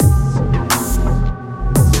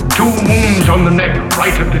2 wounds on the neck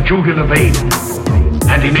right at the jugular vein.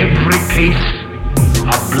 And in every case,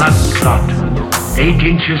 a blood clot, 8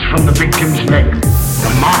 inches from the victim's neck.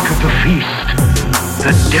 The mark of the feast,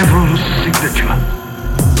 the devil's signature.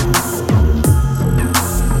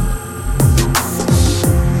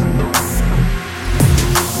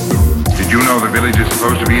 Did you know the village is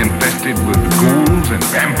supposed to be infested with ghouls and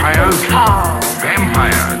vampires?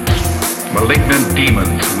 Vampires. Malignant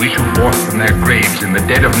demons who issue forth from their graves in the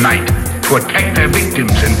dead of night to attack their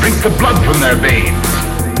victims and drink the blood from their veins.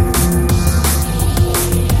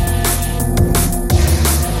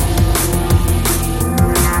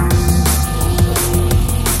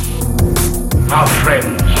 Our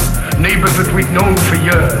friends, neighbors that we'd known for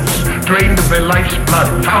years, drained of their life's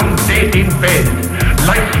blood, found dead in bed,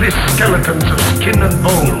 lifeless skeletons of skin and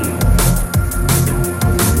bone.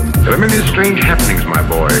 There are many strange happenings, my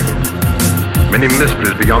boy. Many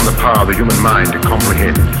mysteries beyond the power of the human mind to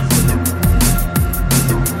comprehend.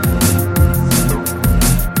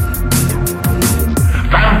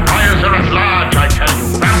 Vampires are at large, I tell you,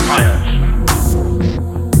 vampires.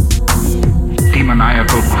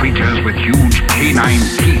 Demoniacal creatures with huge canine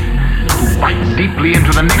teeth who bite deeply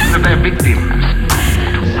into the necks of their victims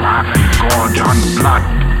to grab and gorge on blood,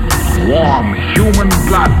 warm human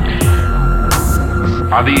blood.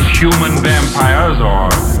 Are these human vampires or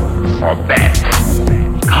bats?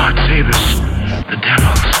 God save us, the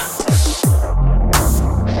devils.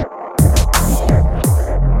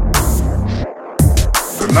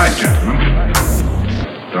 Good night, gentlemen.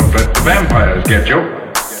 Don't let the vampires get you.